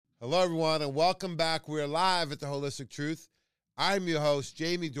Hello, everyone, and welcome back. We're live at The Holistic Truth. I'm your host,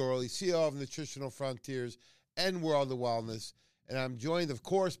 Jamie Dorley, CEO of Nutritional Frontiers and World of Wellness, and I'm joined, of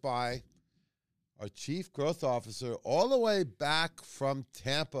course, by our Chief Growth Officer all the way back from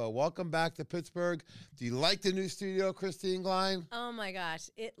Tampa. Welcome back to Pittsburgh. Do you like the new studio, Christine Glein? Oh, my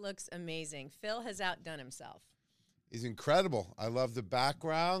gosh. It looks amazing. Phil has outdone himself. He's incredible. I love the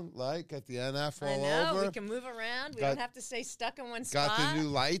background, like at the NF all over. We can move around. We don't have to stay stuck in one spot. Got the new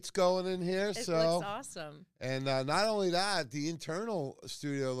lights going in here. It looks awesome. And not only that, the internal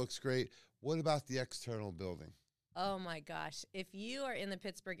studio looks great. What about the external building? Oh, my gosh. If you are in the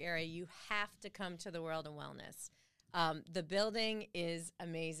Pittsburgh area, you have to come to the World of Wellness. The building is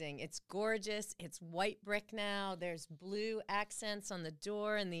amazing. It's gorgeous. It's white brick now. There's blue accents on the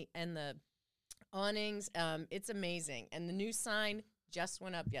door and the awnings. It's amazing. And the new sign just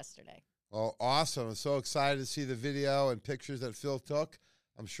went up yesterday. Well, awesome. I'm so excited to see the video and pictures that Phil took.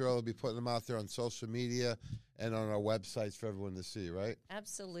 I'm sure he'll be putting them out there on social media and on our websites for everyone to see, right?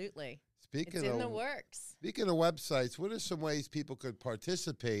 Absolutely. It's in the works. Speaking of websites, what are some ways people could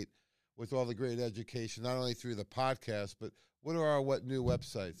participate with all the great education, not only through the podcast, but what are our new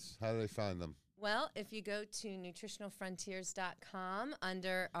websites? How do they find them? Well, if you go to nutritionalfrontiers.com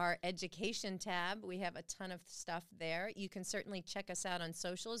under our education tab, we have a ton of stuff there. You can certainly check us out on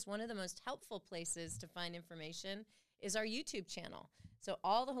socials. One of the most helpful places to find information is our YouTube channel. So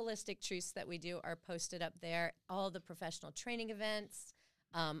all the holistic truths that we do are posted up there. All the professional training events,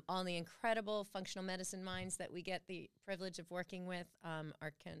 all the incredible functional medicine minds that we get the privilege of working with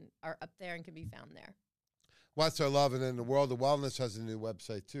are up there and can be found there. What's our love? And then the World of Wellness has a new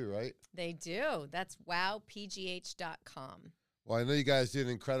website too, right? They do. That's wowpgh.com. Well, I know you guys did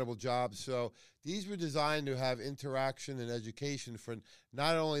an incredible job. So these were designed to have interaction and education for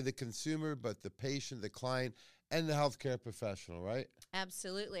not only the consumer, but the patient, the client, and the healthcare professional, right?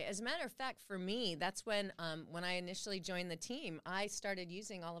 Absolutely. As a matter of fact, for me, that's when I initially joined the team, I started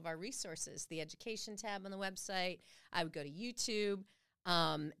using all of our resources, the education tab on the website. I would go to YouTube.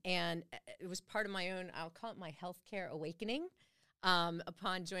 And it was part of my own, I'll call it my healthcare awakening.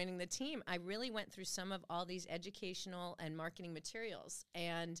 Upon joining the team, I really went through some of all these educational and marketing materials.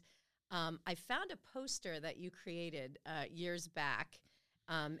 And I found a poster that you created years back,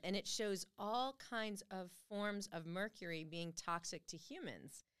 and it shows all kinds of forms of mercury being toxic to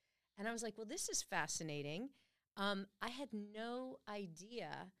humans. And I was like, well, this is fascinating. I had no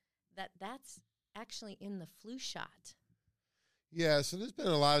idea that that's actually in the flu shot. Yeah, so there's been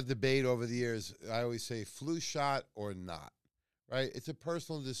a lot of debate over the years. I always say flu shot or not, right? It's a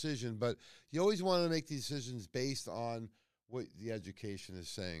personal decision, but you always want to make these decisions based on what the education is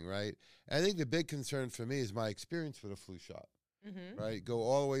saying, right? And I think the big concern for me is my experience with a flu shot, right? Go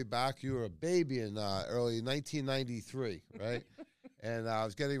all the way back. You were a baby in early 1993, right? And I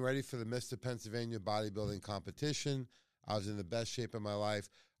was getting ready for the Mr. Pennsylvania bodybuilding competition. I was in the best shape of my life.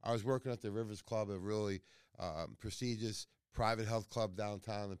 I was working at the Rivers Club, a really prestigious private health club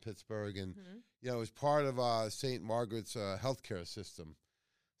downtown in Pittsburgh, and it was part of St. Margaret's healthcare system.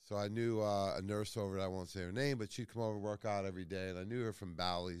 So I knew a nurse over it. I won't say her name, but she'd come over and work out every day, and I knew her from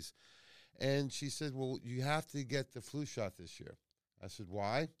Bally's. And she said, "Well, you have to get the flu shot this year." I said,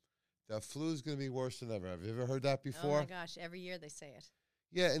 "Why?" "The flu is going to be worse than ever." Have you ever heard that before? Oh my gosh, every year they say it.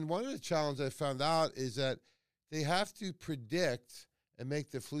 Yeah, and one of the challenges I found out is that they have to predict and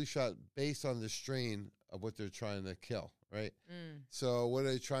make the flu shot based on the strain of what they're trying to kill. Right? So what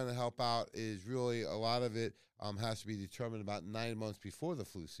they're trying to help out is really a lot of it has to be determined about 9 months before the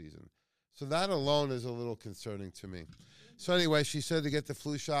flu season. So that alone is a little concerning to me. So anyway, she said to get the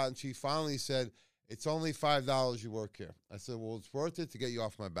flu shot, and she finally said, "It's only $5 you work here." I said, "Well, it's worth it to get you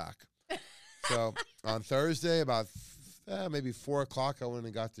off my back." So on Thursday, about maybe 4 o'clock, I went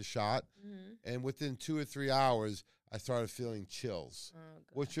and got the shot. And within 2 or 3 hours, I started feeling chills. Oh,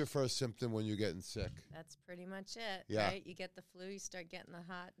 what's your first symptom when you're getting sick? That's pretty much it, Yeah. right? You get the flu, you start getting the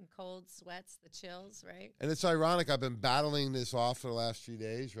hot and cold sweats, the chills, right? And it's ironic. I've been battling this off for the last few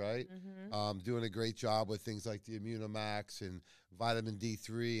days, right? Doing a great job with things like the Immunomax and vitamin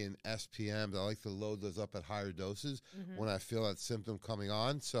D3 and SPM. I like to load those up at higher doses when I feel that symptom coming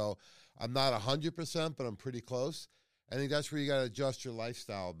on. So I'm not 100%, but I'm pretty close. I think that's where you got to adjust your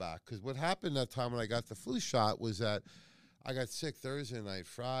lifestyle back. Because what happened that time when I got the flu shot was that I got sick Thursday night,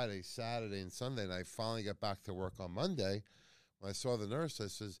 Friday, Saturday, and Sunday, and I finally got back to work on Monday. When I saw the nurse, I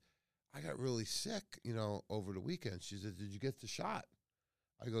says, "I got really sick, over the weekend." She said, "Did you get the shot?"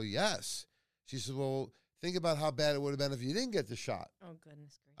 I go, "Yes." She said, "Well, think about how bad it would have been if you didn't get the shot." Oh,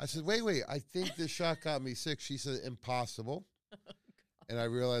 goodness gracious. I said, wait, I think the shot got me sick. She said, "Impossible." And I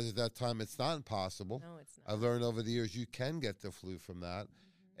realized at that time it's not impossible. No, it's not. I learned over the years you can get the flu from that.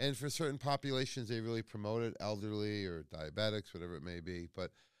 And for certain populations, they really promote it, elderly or diabetics, whatever it may be.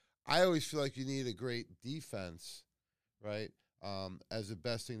 But I always feel like you need a great defense, right, as the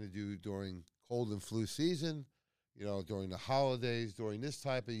best thing to do during cold and flu season, during the holidays, during this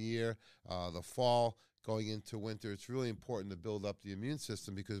type of year, the fall, going into winter. It's really important to build up the immune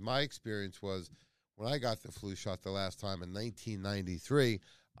system, because my experience was when I got the flu shot the last time in 1993,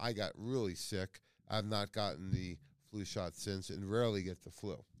 I got really sick. I've not gotten the flu shot since and rarely get the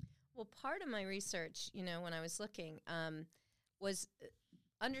flu. Well, part of my research, when I was looking, was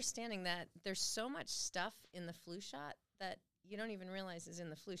understanding that there's so much stuff in the flu shot that you don't even realize is in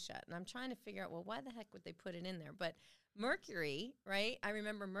the flu shot. And I'm trying to figure out, well, why the heck would they put it in there? But mercury, right? I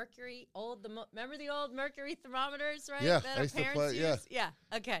remember mercury, remember the old mercury thermometers, right? Yeah, that I our used to parents play, used? Yeah,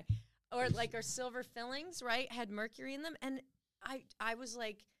 okay. Or like our silver fillings, right, had mercury in them. And I was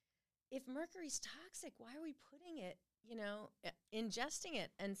like, if mercury's toxic, why are we putting it, ingesting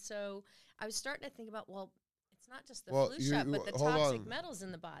it? And so I was starting to think about, well, it's not just the flu shot, but the toxic metals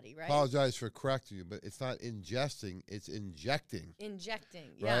in the body, right? Apologize for correcting you, but it's not ingesting, it's injecting.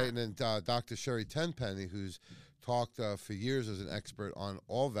 Injecting, yeah. Right? And then Dr. Sherry Tenpenny, who's talked for years as an expert on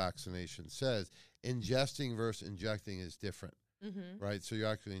all vaccinations, says ingesting versus injecting is different. Mm-hmm. Right? So you're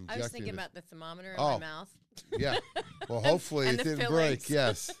actually injecting. I was thinking about the thermometer in my mouth. Yeah. Well, hopefully it didn't break.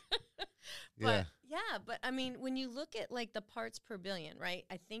 Yes. But, but I mean, when you look at like the parts per billion, right?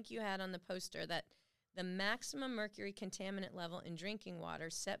 I think you had on the poster that the maximum mercury contaminant level in drinking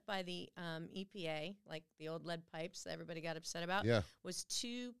water set by the EPA, like the old lead pipes that everybody got upset about, was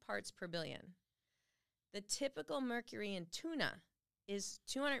 2 parts per billion. The typical mercury in tuna is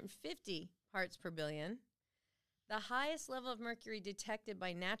 250 parts per billion. The highest level of mercury detected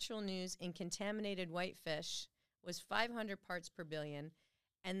by Natural News in contaminated whitefish was 500 parts per billion.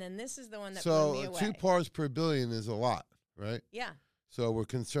 And then this is the one that blew me away. So 2 parts per billion is a lot, right? Yeah. So we're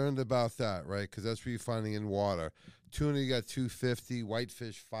concerned about that, right? Because that's what you're finding in water. Tuna, you got 250,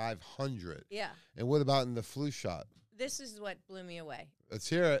 whitefish 500. Yeah. And what about in the flu shot? This is what blew me away. Let's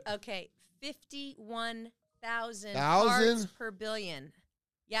hear it. Okay, 51,000 parts per billion.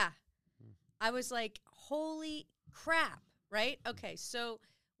 Yeah. I was like, holy crap, right? Okay, so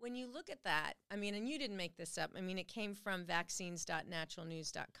when you look at that, I mean, and you didn't make this up. I mean, it came from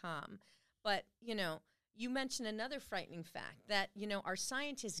vaccines.naturalnews.com. But, you mentioned another frightening fact that, our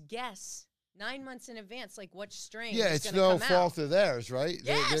scientists guess 9 months in advance, like which strain is going to come out. Yeah, it's no fault of theirs, right?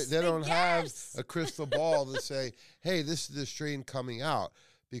 Yes, they don't have a crystal ball to say, hey, this is the strain coming out.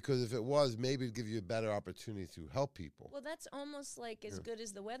 Because if it was, maybe it'd give you a better opportunity to help people. Well, that's almost like as good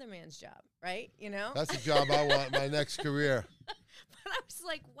as the weatherman's job, right? That's a job I want in my next career. But I was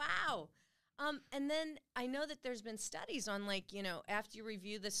like, wow. And then I know that there's been studies on, like, after you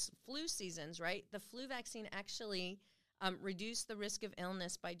review the flu seasons, right? The flu vaccine actually reduced the risk of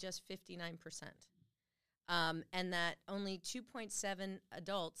illness by just 59%. And that only 2.7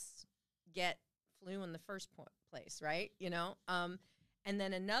 adults get flu in the first place, right? And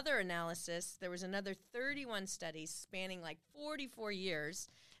then another analysis, there was another 31 studies spanning like 44 years,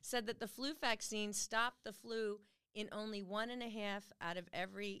 said that the flu vaccine stopped the flu in only 1.5 out of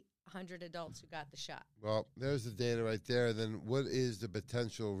every 100 adults who got the shot. Well, there's the data right there. Then what is the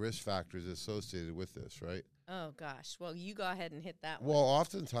potential risk factors associated with this, right? Oh, gosh. Well, you go ahead and hit that one. Well,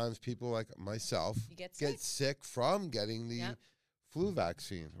 oftentimes people like myself get sick from getting the flu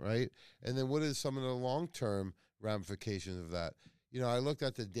vaccine, right? And then what is some of the long-term ramifications of that? I looked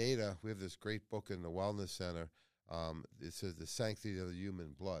at the data. We have this great book in the Wellness Center. It says The Sanctity of the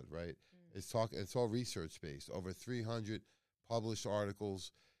Human Blood, right? It's all research-based. Over 300 published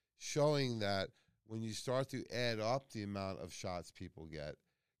articles showing that when you start to add up the amount of shots people get,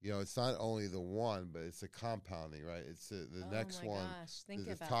 it's not only the one, but it's the compounding, right? It's the next one,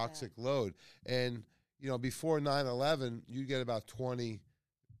 the toxic load. And, before 9/11, you get about 20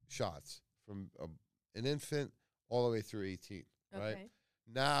 shots from an infant all the way through 18. Right? Okay.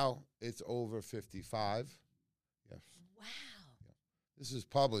 Now it's over 55. Yes. Wow. Yeah. This is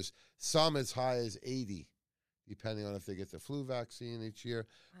published. Some as high as 80, depending on if they get the flu vaccine each year.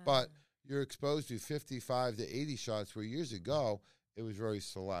 Wow. But you're exposed to 55 to 80 shots, where years ago it was very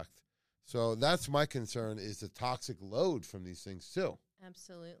select. So that's my concern, is the toxic load from these things too.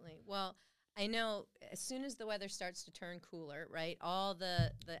 Absolutely. Well, I know as soon as the weather starts to turn cooler, right, all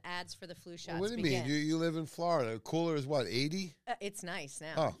the ads for the flu shots What do you begin. mean? You live in Florida. Cooler is what, 80? It's nice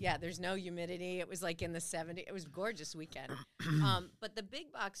now. Oh. Yeah, there's no humidity. It was like in the 70s. It was a gorgeous weekend. But the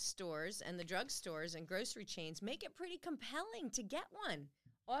big box stores and the drug stores and grocery chains make it pretty compelling to get one.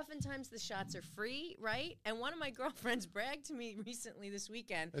 oftentimes the shots are free, right? And one of my girlfriends bragged to me recently this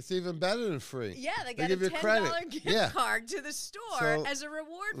weekend. It's even better than free. Yeah, they got a give you $10 gift Yeah. card to the store So, as a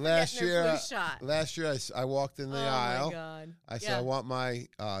reward for last getting year, their flu shot. Last year, I walked in the aisle. Oh, my God. I said, I want my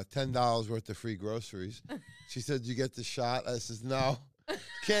 $10 worth of free groceries. She said, "Did you get the shot?" I says, "No,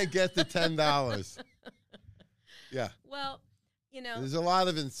 can't get the $10. Yeah. Well, you know. There's a lot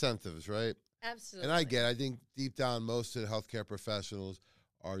of incentives, right? Absolutely. And I think deep down, most of the healthcare professionals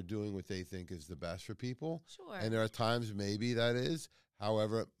are doing what they think is the best for people. Sure. And there are times maybe that is.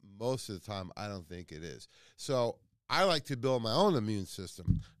 However, most of the time, I don't think it is. So I like to build my own immune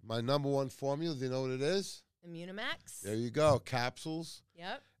system. My number one formula, do you know what it is? Immunimax. There you go, capsules.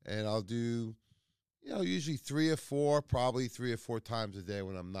 Yep. And I'll do, usually 3 or 4, probably 3 or 4 times a day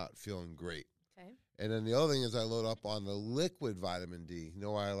when I'm not feeling great. Okay. And then the other thing is I load up on the liquid vitamin D. You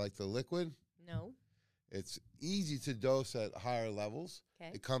know why I like the liquid? No. It's easy to dose at higher levels.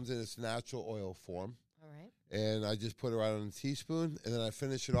 Okay. It comes in its natural oil form. All right. And I just put it right on a teaspoon, and then I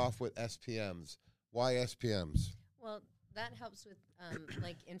finish it off with SPMs. Why SPMs? Well, that helps with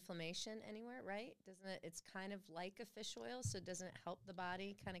like inflammation anywhere, right? Doesn't it? It's kind of like a fish oil, so doesn't it help the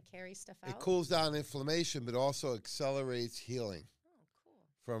body kind of carry stuff out? It cools down inflammation, but also accelerates healing Oh, cool.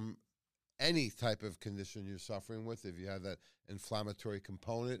 from any type of condition you're suffering with. If you have that inflammatory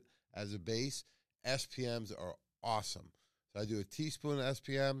component as a base, SPMs are awesome. So I do a teaspoon of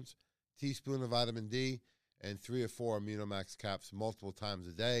SPMs, teaspoon of vitamin D, and 3 or 4 Immunomax caps multiple times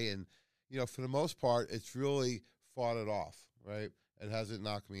a day. And, for the most part, it's really fought it off, right? It hasn't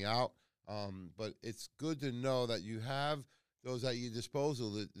knocked me out. But it's good to know that you have those at your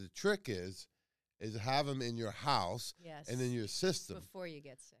disposal. The trick is have them in your house and in your system. Before you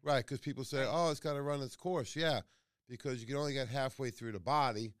get sick. Right, because people say, it's got to run its course. Yeah, because you can only get halfway through the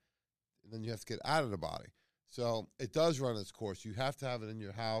body, and then you have to get out of the body. So it does run its course. You have to have it in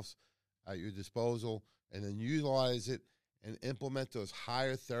your house at your disposal and then utilize it and implement those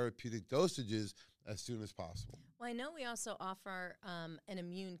higher therapeutic dosages as soon as possible. Well, I know we also offer an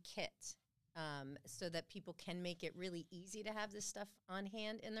immune kit so that people can make it really easy to have this stuff on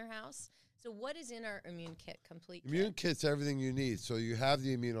hand in their house. So what is in our immune kit, complete Immune kit? kit's everything you need. So you have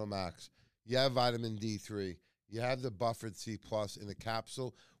the Immunomax, you have vitamin D3, you have the Buffered C Plus in a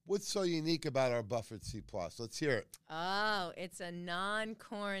capsule. What's so unique about our Buffered C Plus? Let's hear it. Oh, it's a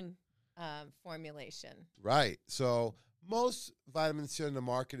non-corn formulation. Right. So most vitamin C on the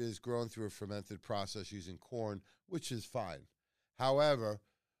market is grown through a fermented process using corn, which is fine. However,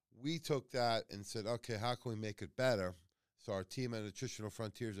 we took that and said, okay, how can we make it better? So our team at Nutritional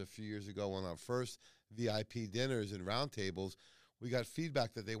Frontiers a few years ago, on our first VIP dinners and roundtables, we got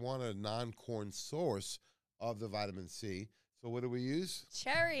feedback that they wanted a non-corn source of the vitamin C. So what do we use?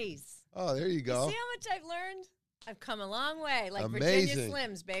 Cherries. Oh, there you go. You see how much I've learned? I've come a long way, like Amazing. Virginia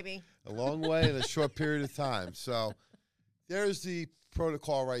Slims, baby. A long way in a short period of time. So there's the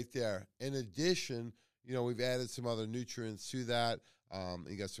protocol right there. In addition, we've added some other nutrients to that.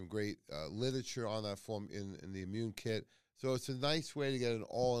 You got some great literature on that form in the immune kit. So it's a nice way to get an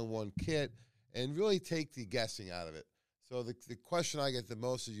all-in-one kit and really take the guessing out of it. So the question I get the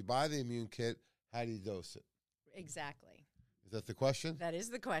most is, you buy the immune kit, how do you dose it? Exactly. Is that the question? That is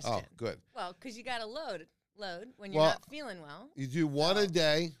the question. Oh, good. Well, because you got to load when you're not feeling well. You do one a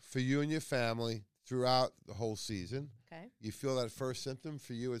day for you and your family throughout the whole season. Okay. You feel that first symptom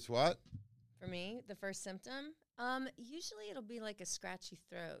for you, it's what? For me, the first symptom, usually it'll be like a scratchy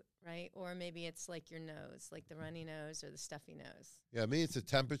throat, right? Or maybe it's like your nose, like the runny nose or the stuffy nose. Yeah, me, it's a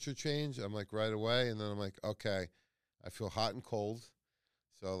temperature change. I'm like right away, and then I'm like, okay, I feel hot and cold.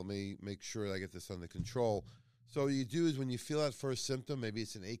 So let me make sure I get this under control. So what you do is, when you feel that first symptom, maybe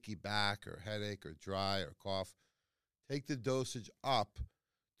it's an achy back or headache or dry or cough, take the dosage up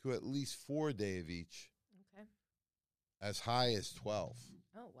to at least 4 a day of each. Okay. As high as 12.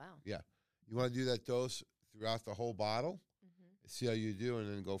 Oh, wow. Yeah. You want to do that dose throughout the whole bottle, Mm-hmm. see how you do, and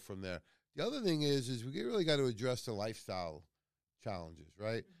then go from there. The other thing is we really got to address the lifestyle challenges,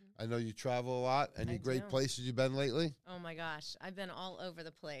 right? Mm-hmm. I know you travel a lot. Any great places you've been lately? Oh, my gosh. I've been all over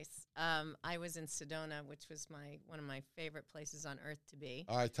the place. I was in Sedona, which was one of my favorite places on earth to be.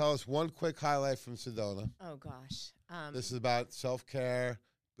 All right, tell us one quick highlight from Sedona. Oh, gosh. This is about self-care,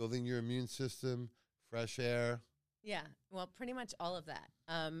 building your immune system, fresh air. Yeah, well, pretty much all of that.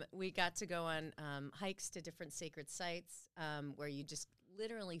 We got to go on hikes to different sacred sites where you just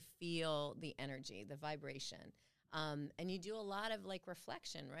literally feel the energy, the vibration. And you do a lot of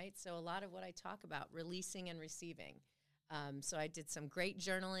reflection, right? So a lot of what I talk about, releasing and receiving. So I did some great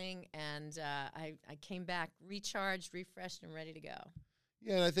journaling, and I came back recharged, refreshed, and ready to go.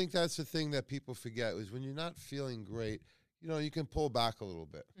 Yeah, and I think that's the thing that people forget is, when you're not feeling great, you can pull back a little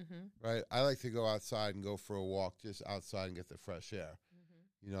bit, Mm-hmm. right? I like to go outside and go for a walk just outside and get the fresh air.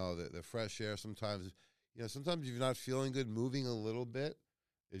 Mm-hmm. The fresh air sometimes, sometimes if you're not feeling good, moving a little bit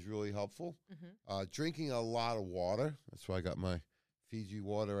is really helpful. Mm-hmm. Drinking a lot of water. That's why I got my Fiji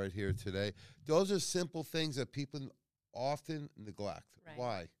water right here today. Those are simple things that people often neglect. Right.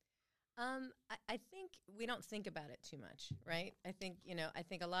 Why? I think we don't think about it too much, right? I think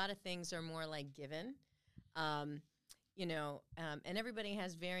a lot of things are more like given, and everybody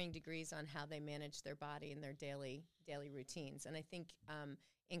has varying degrees on how they manage their body and their daily routines. And I think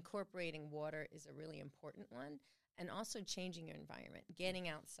incorporating water is a really important one, and also changing your environment, getting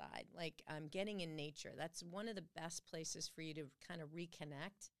outside, like getting in nature. That's one of the best places for you to kind of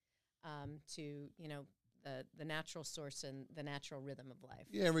reconnect to the natural source and the natural rhythm of life.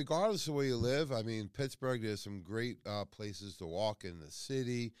 Yeah, regardless of where you live, I mean, Pittsburgh, there's some great places to walk in the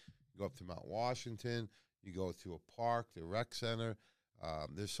city. You go up to Mount Washington, you go to a park, the rec center.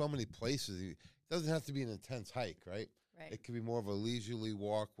 There's so many places. It doesn't have to be an intense hike, right? Right. It can be more of a leisurely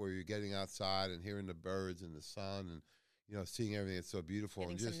walk where you're getting outside and hearing the birds and the sun and, seeing everything that's so beautiful.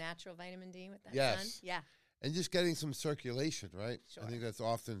 Getting and just, some natural vitamin D with that yes. sun. Yeah. And just getting some circulation, right? Sure. I think that's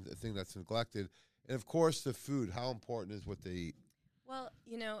often a thing that's neglected. And, of course, the food. How important is what they eat? Well,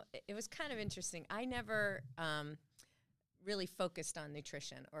 it was kind of interesting. I never really focused on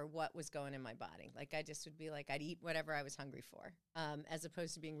nutrition or what was going in my body. Like, I just would be like, I'd eat whatever I was hungry for, as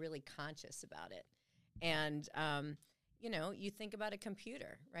opposed to being really conscious about it. And, you think about a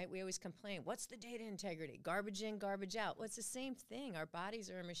computer, right? We always complain, what's the data integrity? Garbage in, garbage out. Well, it's the same thing. Our bodies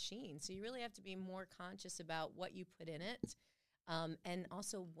are a machine. So you really have to be more conscious about what you put in it, and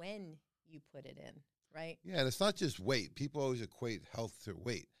also when you put it in, right? Yeah, and it's not just weight. People always equate health to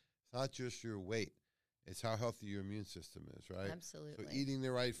weight. It's not just your weight. It's how healthy your immune system is, right? Absolutely. So eating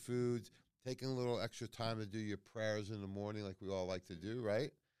the right foods, taking a little extra time to do your prayers in the morning like we all like to do,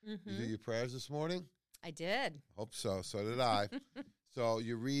 right? Mm-hmm. You do your prayers this morning? I did. Hope so. So did I. So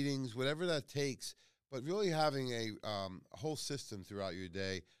your readings, whatever that takes, but really having a whole system throughout your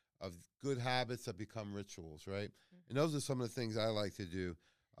day of good habits that become rituals, right? Mm-hmm. And those are some of the things I like to do.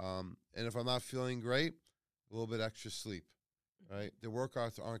 And if I'm not feeling great, a little bit extra sleep, right? The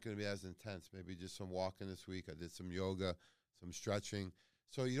workouts aren't going to be as intense. Maybe just some walking this week. I did some yoga, some stretching.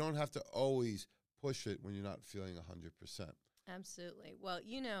 So you don't have to always push it when you're not feeling 100%. Absolutely. Well,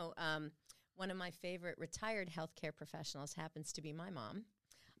 one of my favorite retired healthcare professionals happens to be my mom.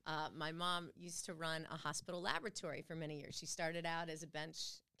 My mom used to run a hospital laboratory for many years. She started out as a bench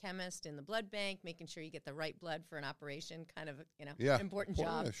chemist in the blood bank, making sure you get the right blood for an operation, kind of, important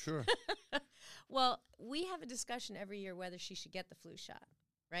job. Yeah, sure. Well, we have a discussion every year whether she should get the flu shot,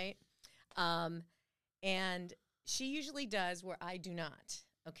 right? And she usually does, where I do not,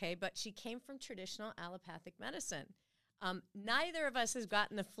 okay? But she came from traditional allopathic medicine. Neither of us has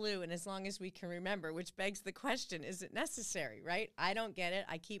gotten the flu, and as long as we can remember, which begs the question, is it necessary, right? I don't get it.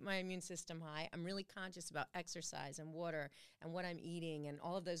 I keep my immune system high. I'm really conscious about exercise and water and what I'm eating and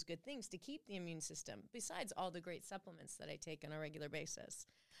all of those good things to keep the immune system, besides all the great supplements that I take on a regular basis.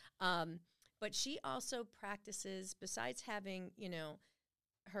 But she also practices, besides having,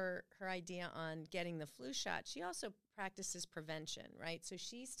 her idea on getting the flu shot, she also practices prevention, right? So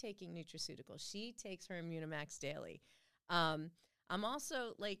she's taking nutraceuticals. She takes her Immunimax daily. I'm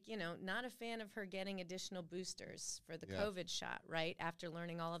also not a fan of her getting additional boosters for the COVID shot, right? After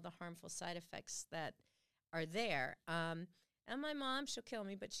learning all of the harmful side effects that are there. And my mom, she'll kill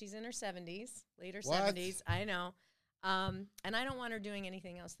me, but she's in her 70s, later 70s. I know. And I don't want her doing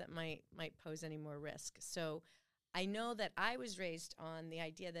anything else that might pose any more risk. So I know that I was raised on the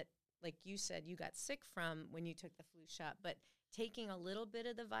idea that, like you said, you got sick from when you took the flu shot, but taking a little bit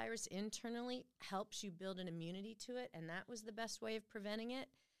of the virus internally helps you build an immunity to it, and that was the best way of preventing it.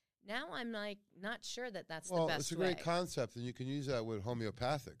 Now I'm not sure that that's the best way. Well, it's a great concept, and you can use that with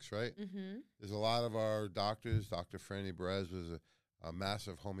homeopathics, right? Mm-hmm. There's a lot of our doctors. Dr. Franny Perez was a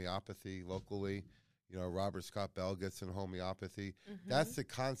massive homeopathy locally. Robert Scott Bell gets in homeopathy. Mm-hmm. That's the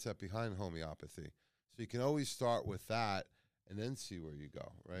concept behind homeopathy. So you can always start with that and then see where you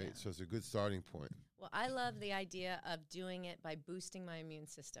go, right? Yeah. So it's a good starting point. Well, I love the idea of doing it by boosting my immune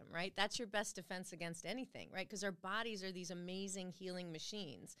system, right? That's your best defense against anything, right? Because our bodies are these amazing healing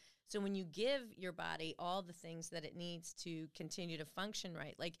machines. So when you give your body all the things that it needs to continue to function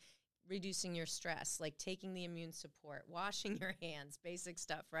right, like reducing your stress, like taking the immune support, washing your hands, basic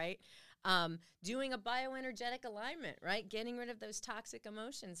stuff, right? Doing a bioenergetic alignment, right? Getting rid of those toxic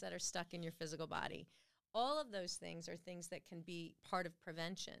emotions that are stuck in your physical body. All of those things are things that can be part of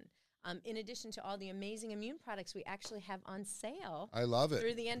prevention. In addition to all the amazing immune products we actually have on sale I love it.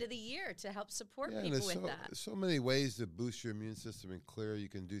 through the end of the year to help support And people there's with that. so many ways to boost your immune system and clear. You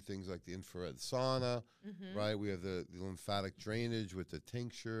can do things like the infrared sauna, right? We have the lymphatic drainage with the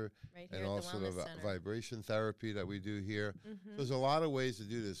tincture, Right here and at the also the Wellness Center. vibration therapy that we do here. So there's a lot of ways to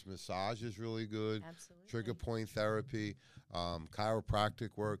do this. Massage is really good. Absolutely. Trigger point therapy,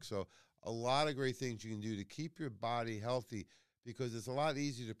 chiropractic work. So a lot of great things you can do to keep your body healthy, because it's a lot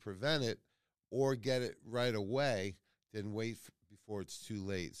easier to prevent it or get it right away than wait before it's too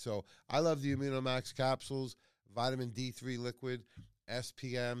late. So I love the Immunomax capsules, vitamin D3 liquid,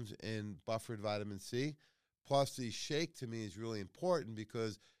 SPMs, and buffered vitamin C. Plus, the shake to me is really important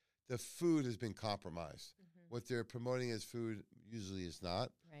because the food has been compromised. What they're promoting as food usually is not.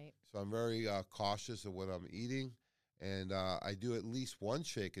 Right. So I'm very cautious of what I'm eating, and I do at least one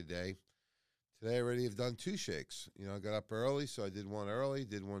shake a day. Today I already have done 2 shakes. You know, I got up early, so I did one early,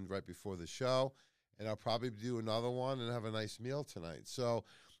 did one right before the show, and I'll probably do another one and have a nice meal tonight. So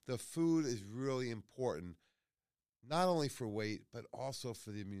the food is really important, not only for weight, but also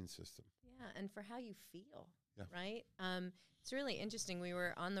for the immune system. Yeah, and for how you feel, Yeah. right? It's really interesting. We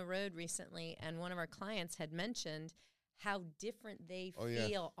were on the road recently, and one of our clients had mentioned how different they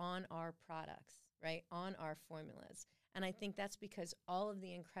feel on our products, right, on our formulas. And I think that's because all of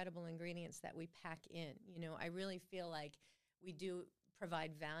the incredible ingredients that we pack in, you know, I really feel like we do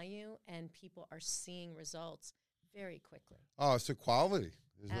provide value and people are seeing results very quickly. Oh, it's the quality.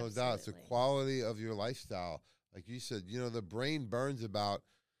 There's no doubt. It's the Absolutely. quality of your lifestyle. Like you said, you know, the brain burns about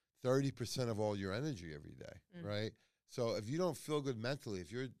 30% of all your energy every day, right? So if you don't feel good mentally,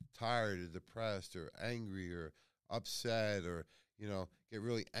 if you're tired or depressed or angry or upset or, you know, get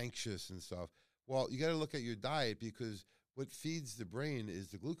really anxious and stuff, well, you got to look at your diet, because what feeds the brain is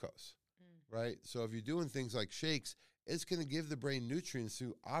the glucose, right? So if you're doing things like shakes, it's going to give the brain nutrients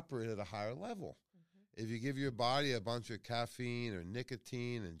to operate at a higher level. If you give your body a bunch of caffeine or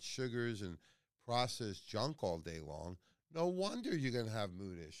nicotine and sugars and processed junk all day long, no wonder you're going to have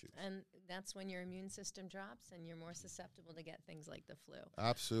mood issues. And that's when your immune system drops and you're more susceptible to get things like the flu.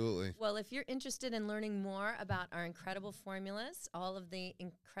 Absolutely. Well, if you're interested in learning more about our incredible formulas, all of the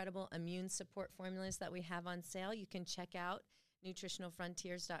incredible immune support formulas that we have on sale, you can check out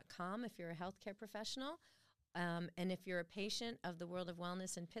nutritionalfrontiers.com if you're a healthcare professional. And if you're a patient of the World of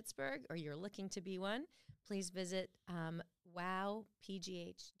Wellness in Pittsburgh or you're looking to be one, please visit wowpgh.com.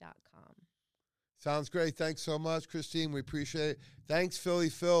 Sounds great. Thanks so much, Christine. We appreciate it. Thanks, Philly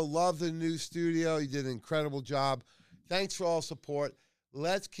Phil. Love the new studio. You did an incredible job. Thanks for all support.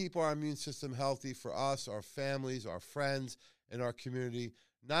 Let's keep our immune system healthy for us, our families, our friends, and our community,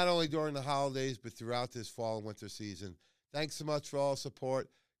 not only during the holidays, but throughout this fall and winter season. Thanks so much for all support.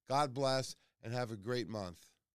 God bless, and have a great month.